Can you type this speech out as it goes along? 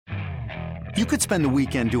You could spend the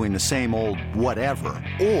weekend doing the same old whatever,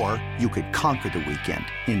 or you could conquer the weekend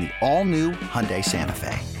in the all-new Hyundai Santa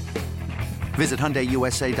Fe. Visit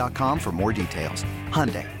HyundaiUSA.com for more details.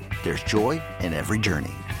 Hyundai, there's joy in every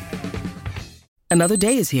journey. Another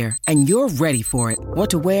day is here, and you're ready for it. What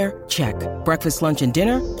to wear? Check. Breakfast, lunch, and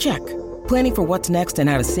dinner? Check. Planning for what's next and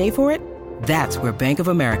how to save for it? That's where Bank of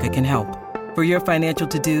America can help. For your financial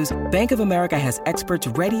to-dos, Bank of America has experts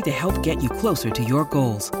ready to help get you closer to your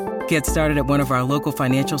goals. Get started at one of our local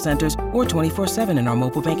financial centers or 24/7 in our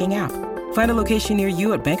mobile banking app. Find a location near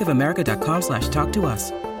you at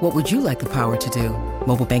bankofamerica.com/talktous. What would you like the power to do?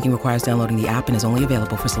 Mobile banking requires downloading the app and is only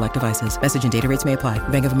available for select devices. Message and data rates may apply.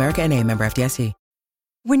 Bank of America N.A., member FDIC.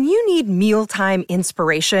 When you need mealtime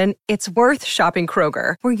inspiration, it's worth shopping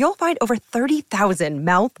Kroger, where you'll find over 30,000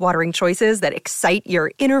 mouth-watering choices that excite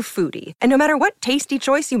your inner foodie. And no matter what tasty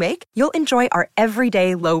choice you make, you'll enjoy our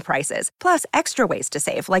everyday low prices, plus extra ways to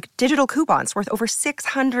save, like digital coupons worth over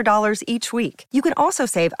 $600 each week. You can also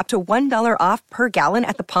save up to $1 off per gallon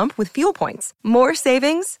at the pump with fuel points. More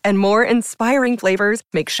savings and more inspiring flavors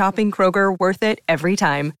make shopping Kroger worth it every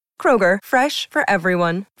time. Kroger, fresh for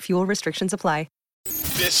everyone. Fuel restrictions apply.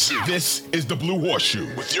 This is the Blue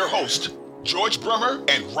Horseshoe with your host, George Brummer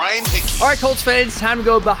and Ryan Hickey. All right, Colts fans, time to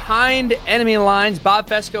go behind enemy lines. Bob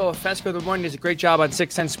Fesco of Fesco The Morning does a great job on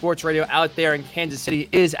 610 Sports Radio out there in Kansas City,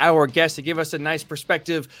 is our guest to give us a nice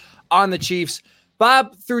perspective on the Chiefs.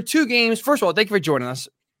 Bob, through two games, first of all, thank you for joining us,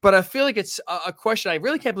 but I feel like it's a question I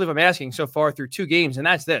really can't believe I'm asking so far through two games, and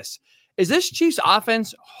that's this. Is this Chiefs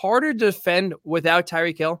offense harder to defend without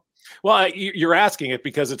Tyreek Hill? Well, you're asking it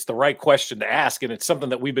because it's the right question to ask, and it's something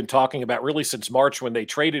that we've been talking about really since March when they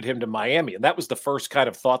traded him to Miami. And that was the first kind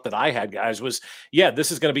of thought that I had, guys, was, yeah,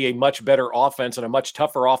 this is going to be a much better offense and a much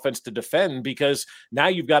tougher offense to defend because now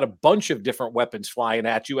you've got a bunch of different weapons flying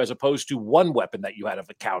at you as opposed to one weapon that you had to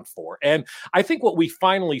account for. And I think what we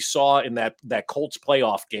finally saw in that Colts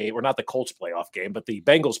playoff game, or not the Colts playoff game, but the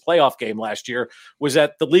Bengals playoff game last year, was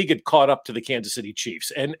that the league had caught up to the Kansas City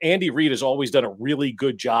Chiefs. And Andy Reid has always done a really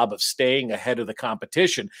good job of staying ahead of the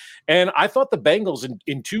competition. And I thought the Bengals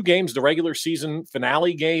in two games, the regular season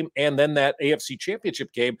finale game and then that AFC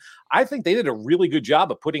Championship game, I think they did a really good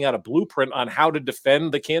job of putting out a blueprint on how to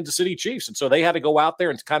defend the Kansas City Chiefs. And so they had to go out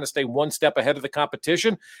there and kind of stay one step ahead of the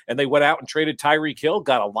competition. And they went out and traded Tyreek Hill,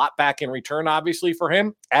 got a lot back in return, obviously, for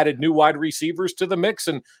him, added new wide receivers to the mix.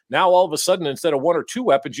 And now all of a sudden, instead of one or two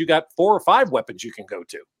weapons, you got 4 or 5 weapons you can go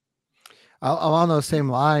to. Along those same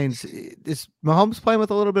lines, is Mahomes playing with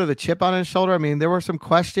a little bit of a chip on his shoulder? I mean, there were some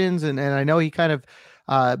questions, and I know he kind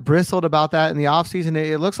of bristled about that in the offseason.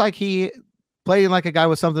 It looks like he playing like a guy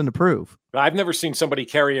with something to prove. I've never seen somebody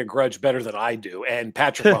carry a grudge better than I do, and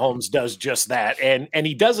Patrick Mahomes does just that, and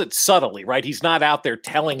he does it subtly, right? He's not out there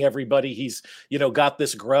telling everybody he's, got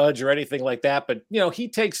this grudge or anything like that, but, he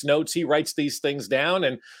takes notes, he writes these things down,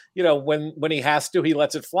 and, when he has to, he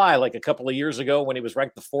lets it fly. Like a couple of years ago when he was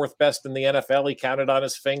ranked the 4th best in the NFL, he counted on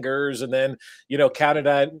his fingers, and then, counted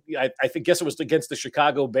on, I guess it was against the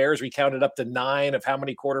Chicago Bears, we counted up to 9 of how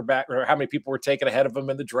many people were taken ahead of him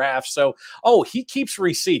in the draft. So, he keeps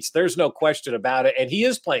receipts. There's no question about it. And he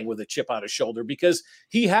is playing with a chip on his shoulder because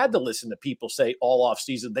he had to listen to people say all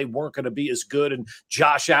offseason they weren't going to be as good, and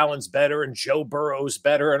Josh Allen's better and Joe Burrow's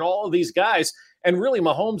better and all of these guys. And really,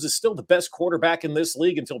 Mahomes is still the best quarterback in this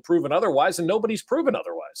league until proven otherwise, and nobody's proven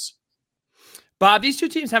otherwise. Bob, these two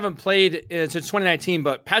teams haven't played since 2019,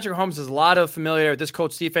 but Patrick Mahomes has a lot of familiarity with this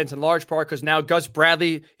Colts defense in large part because now Gus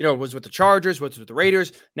Bradley, was with the Chargers, was with the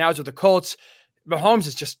Raiders, now is with the Colts. Mahomes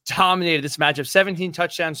has just dominated this matchup, 17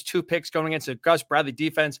 touchdowns, 2 picks going against the Gus Bradley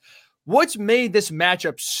defense. What's made this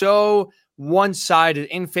matchup so one-sided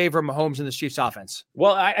in favor of Mahomes and the Chiefs offense?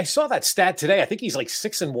 Well, I saw that stat today. I think he's like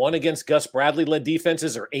 6-1 against Gus Bradley-led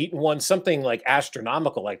defenses, or 8-1, something like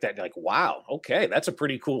astronomical like that. You're like, wow, okay, that's a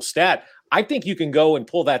pretty cool stat. I think you can go and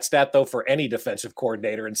pull that stat, though, for any defensive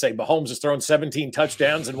coordinator and say Mahomes has thrown 17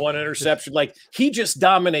 touchdowns and 1 interception. Like, he just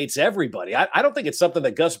dominates everybody. I don't think it's something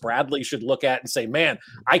that Gus Bradley should look at and say, man,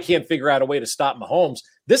 I can't figure out a way to stop Mahomes.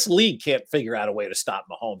 This league can't figure out a way to stop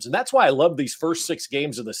Mahomes. And that's why I love these first 6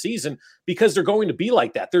 games of the season, because they're going to be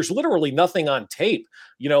like that. There's literally nothing on tape,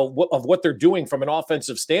 of what they're doing from an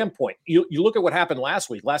offensive standpoint. You look at what happened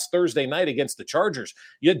last Thursday night against the Chargers.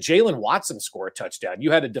 You had Jalen Watson score a touchdown.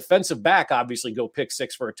 You had a defensive back obviously go pick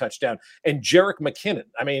 6 for a touchdown. And Jerick McKinnon.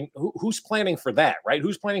 I mean, who's planning for that, right?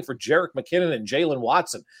 Who's planning for Jerick McKinnon and Jalen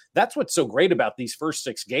Watson? That's what's so great about these first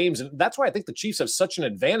 6 games. And that's why I think the Chiefs have such an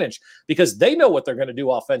advantage, because they know what they're going to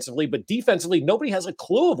do offensively, but defensively, nobody has a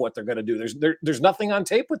clue of what they're going to do. There's nothing on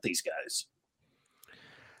tape with these guys.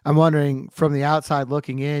 I'm wondering from the outside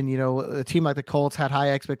looking in, a team like the Colts had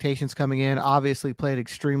high expectations coming in, obviously played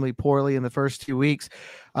extremely poorly in the first 2 weeks,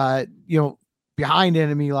 behind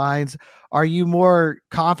enemy lines. Are you more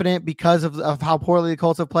confident because of how poorly the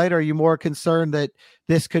Colts have played? Or are you more concerned that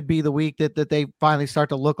this could be the week that they finally start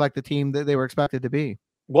to look like the team that they were expected to be?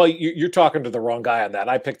 Well, you're talking to the wrong guy on that.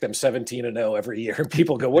 I pick them 17-0 every year, and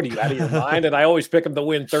people go, "What are you, out of your mind?" And I always pick them to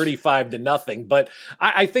win 35-0. But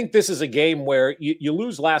I think this is a game where you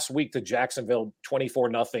lose last week to Jacksonville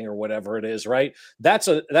 24-0 or whatever it is, right? That's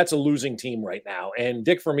a losing team right now. And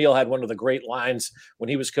Dick Vermeil had one of the great lines when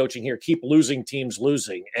he was coaching here: "Keep losing teams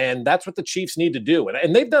losing," and that's what the Chiefs need to do.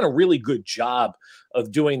 And they've done a really good job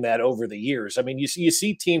of doing that over the years. I mean, you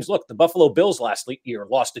see teams, look, the Buffalo Bills last year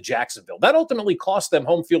lost to Jacksonville. That ultimately cost them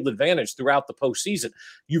home field advantage throughout the postseason.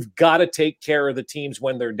 You've got to take care of the teams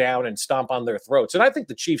when they're down and stomp on their throats. And I think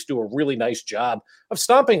the Chiefs do a really nice job of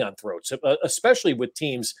stomping on throats, especially with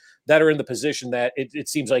teams that are in the position that it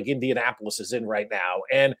seems like Indianapolis is in right now.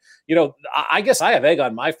 And, I guess I have egg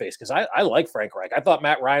on my face because I like Frank Reich. I thought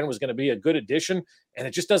Matt Ryan was going to be a good addition, and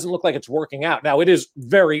it just doesn't look like it's working out. Now, it is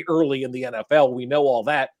very early in the NFL. We know all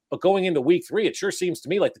that. But going into week 3, it sure seems to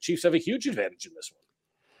me like the Chiefs have a huge advantage in this one.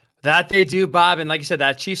 That they do, Bob. And like you said,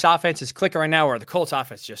 that Chiefs offense is clicking right now, or the Colts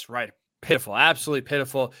offense just right. Pitiful, absolutely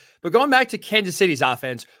pitiful. But going back to Kansas City's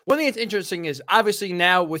offense, one thing that's interesting is obviously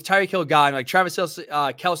now with Tyreek Hill gone, like Travis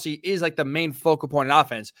Kelce is like the main focal point in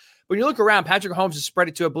offense. When you look around, Patrick Mahomes has spread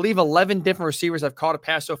it to, I believe, 11 different receivers have caught a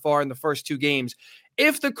pass so far in the first 2 games.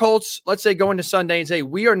 If the Colts, let's say, go into Sunday and say,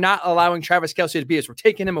 we are not allowing Travis Kelce to beat us, we're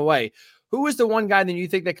taking him away, who is the one guy that you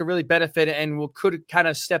think that could really benefit and could kind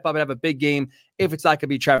of step up and have a big game if it's not going to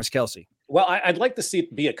be Travis Kelce? Well, I'd like to see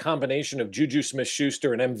it be a combination of Juju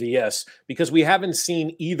Smith-Schuster and MVS because we haven't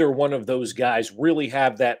seen either one of those guys really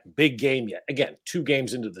have that big game yet. Again, 2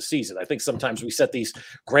 games into the season. I think sometimes we set these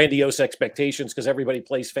grandiose expectations because everybody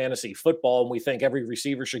plays fantasy football and we think every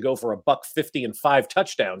receiver should go for $150 and 5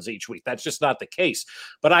 touchdowns each week. That's just not the case.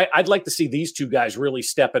 But I'd like to see these 2 guys really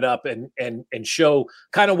step it up and show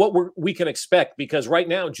kind of what we can expect, because right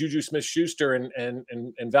now Juju Smith-Schuster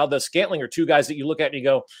and Valdez-Scantling are 2 guys that you look at and you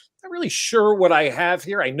go, I'm not really sure what I have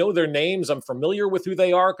here. I know their names. I'm familiar with who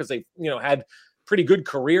they are because they've, had pretty good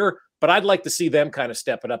career, but I'd like to see them kind of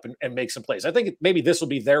step it up and make some plays. I think maybe this will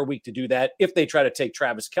be their week to do that if they try to take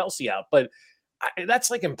Travis Kelce out, but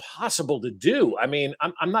that's like impossible to do. I mean,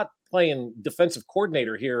 I'm not playing defensive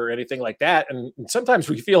coordinator here or anything like that. And sometimes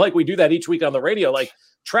we feel like we do that each week on the radio. Like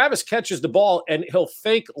Travis catches the ball and he'll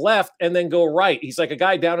fake left and then go right. He's like a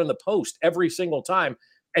guy down in the post every single time.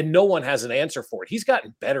 And no one has an answer for it. He's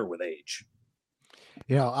gotten better with age.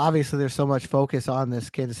 Obviously there's so much focus on this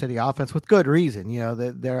Kansas City offense with good reason.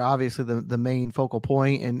 They're obviously the main focal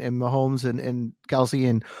point, and Mahomes and Kelce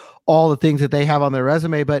and all the things that they have on their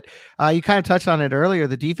resume. But you kind of touched on it earlier.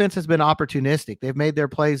 The defense has been opportunistic. They've made their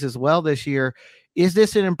plays as well this year. Is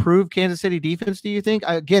this an improved Kansas City defense, do you think?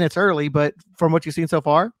 Again, it's early, but from what you've seen so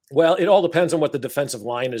far? Well, it all depends on what the defensive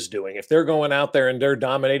line is doing. If they're going out there and they're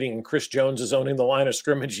dominating and Chris Jones is owning the line of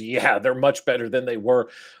scrimmage, yeah, they're much better than they were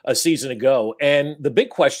a season ago. And the big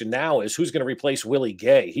question now is who's going to replace Willie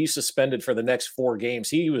Gay? He's suspended for the next 4 games.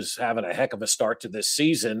 He was having a heck of a start to this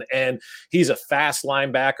season, and he's a fast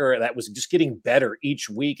linebacker that was just getting better each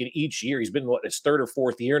week and each year. He's been, his 3rd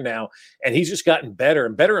or 4th year now, and he's just gotten better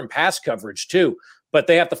and better in pass coverage too. But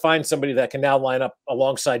they have to find somebody that can now line up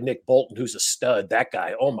alongside Nick Bolton, who's a stud. That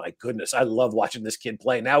guy, oh my goodness, I love watching this kid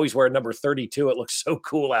play. Now he's wearing number 32. It looks so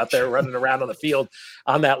cool out there running around on the field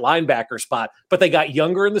on that linebacker spot. But they got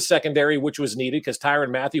younger in the secondary, which was needed because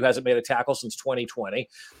Tyrann Mathieu hasn't made a tackle since 2020.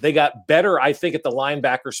 They got better, I think, at the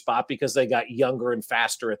linebacker spot because they got younger and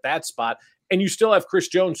faster at that spot. And you still have Chris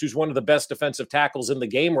Jones, who's one of the best defensive tackles in the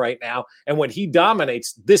game right now. And when he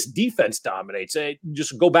dominates, this defense dominates.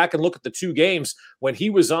 Just go back and look at the 2 games when he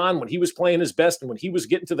was on, when he was playing his best, and when he was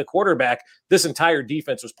getting to the quarterback, this entire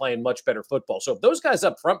defense was playing much better football. So if those guys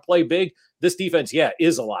up front play big, this defense,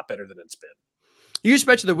 is a lot better than it's been. You just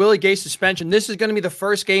mentioned the Willie Gay suspension. This is going to be the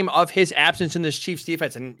first game of his absence in this Chiefs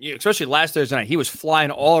defense. And especially last Thursday night, he was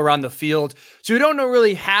flying all around the field. So we don't know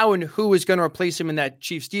really how and who is going to replace him in that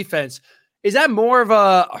Chiefs defense. Is that more of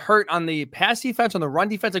a hurt on the pass defense, on the run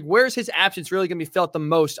defense? Like, where's his absence really going to be felt the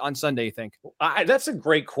most on Sunday, you think? That's a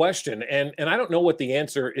great question. And I don't know what the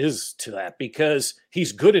answer is to that because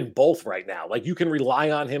he's good in both right now. Like, you can rely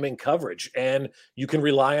on him in coverage and you can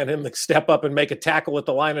rely on him to step up and make a tackle at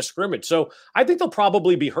the line of scrimmage. So I think they'll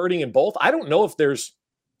probably be hurting in both. I don't know if there's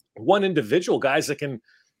one individual, guys, that can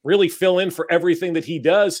really fill in for everything that he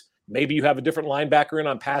does. Maybe you have a different linebacker in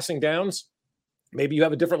on passing downs. Maybe you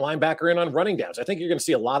have a different linebacker in on running downs. I think you're going to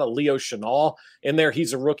see a lot of Leo Chenal in there.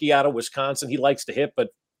 He's a rookie out of Wisconsin. He likes to hit, but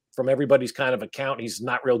from everybody's kind of account, he's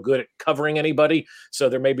not real good at covering anybody. So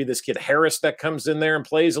there may be this kid Harris that comes in there and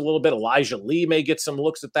plays a little bit. Elijah Lee may get some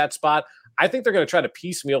looks at that spot. I think they're going to try to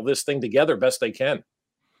piecemeal this thing together best they can.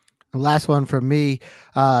 The last one from me,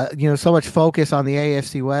 so much focus on the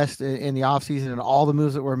AFC West in the offseason and all the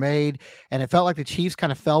moves that were made. And it felt like the Chiefs kind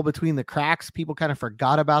of fell between the cracks. People kind of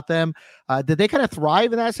forgot about them. Did they kind of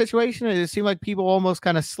thrive in that situation? Or did it seem like people almost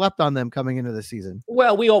kind of slept on them coming into the season?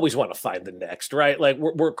 Well, we always want to find the next, right? Like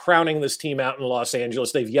we're crowning this team out in Los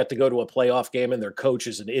Angeles. They've yet to go to a playoff game and their coach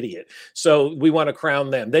is an idiot. So we want to crown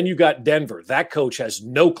them. Then you got Denver. That coach has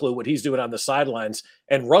no clue what he's doing on the sidelines.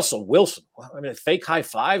 And Russell Wilson, fake high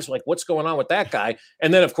fives, like what's going on with that guy?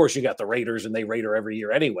 And then, of course, you got the Raiders, and they Raider every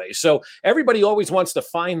year anyway. So everybody always wants to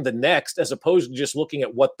find the next as opposed to just looking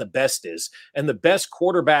at what the best is. And the best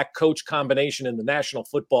quarterback coach combination in the National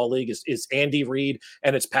Football League is Andy Reid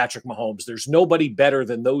and it's Patrick Mahomes. There's nobody better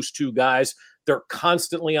than those two guys. They're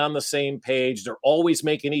constantly on the same page. They're always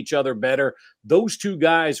making each other better. Those two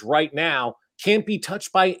guys right now can't be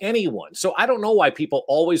touched by anyone. So I don't know why people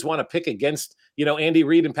always want to pick against, Andy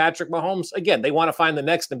Reid and Patrick Mahomes. Again, they want to find the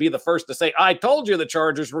next and be the first to say, I told you the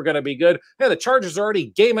Chargers were going to be good. Yeah, the Chargers are already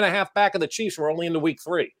game and a half back of the Chiefs. We're only into week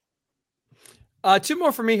 3. Two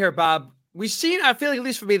more for me here, Bob. We've seen, I feel like at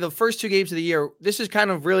least for me, the first 2 games of the year, this is kind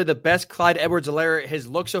of really the best Clyde Edwards-Helaire has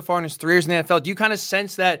looked so far in his 3 years in the NFL. Do you kind of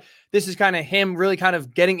sense that this is kind of him really kind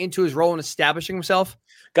of getting into his role and establishing himself?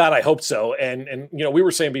 God, I hope so. And we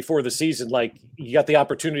were saying before the season, like you got the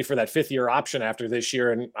opportunity for that 5th-year option after this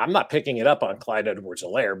year. And I'm not picking it up on Clyde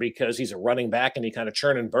Edwards-Helaire because he's a running back and he kind of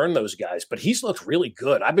churn and burn those guys, but he's looked really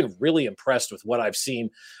good. I've been really impressed with what I've seen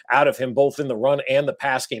out of him, both in the run and the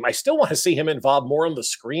pass game. I still want to see him involved more in the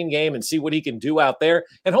screen game and see what he can do out there.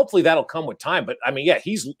 And hopefully that'll come with time. But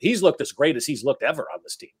he's looked as great as he's looked ever on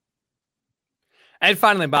this team. And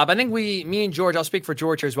finally, Bob, I think me and George, I'll speak for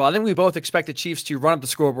George here as well. I think we both expect the Chiefs to run up the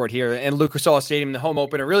scoreboard here in Lucas Oil Stadium in the home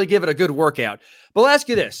opener, really give it a good workout. But I'll ask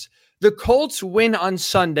you this. The Colts win on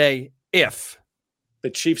Sunday if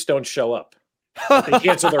the Chiefs don't show up. They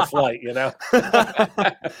cancel their flight,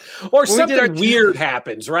 or something weird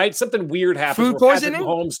happens, right? Something weird happens. Food poisoning?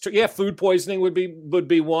 Food poisoning would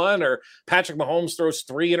be one, or Patrick Mahomes throws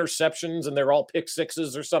 3 interceptions and they're all pick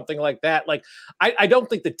sixes or something like that. Like, I don't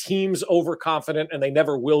think the team's overconfident, and they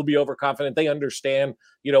never will be overconfident. They understand,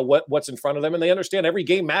 what's in front of them, and they understand every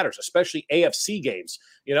game matters, especially AFC games,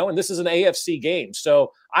 and this is an AFC game.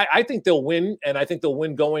 So I think they'll win, and I think they'll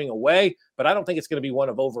win going away, but I don't think it's going to be one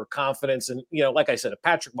of overconfidence. And, like I said, if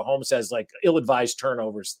Patrick Mahomes has like ill-advised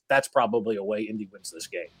turnovers, that's probably a way Indy wins this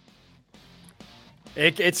game.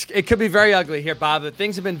 It could be very ugly here, Bob.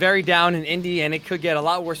 Things have been very down in Indy, and it could get a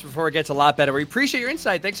lot worse before it gets a lot better. We appreciate your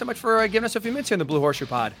insight. Thanks so much for giving us a few minutes here in the Blue Horseshoe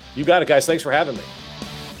Pod. You got it, guys. Thanks for having me.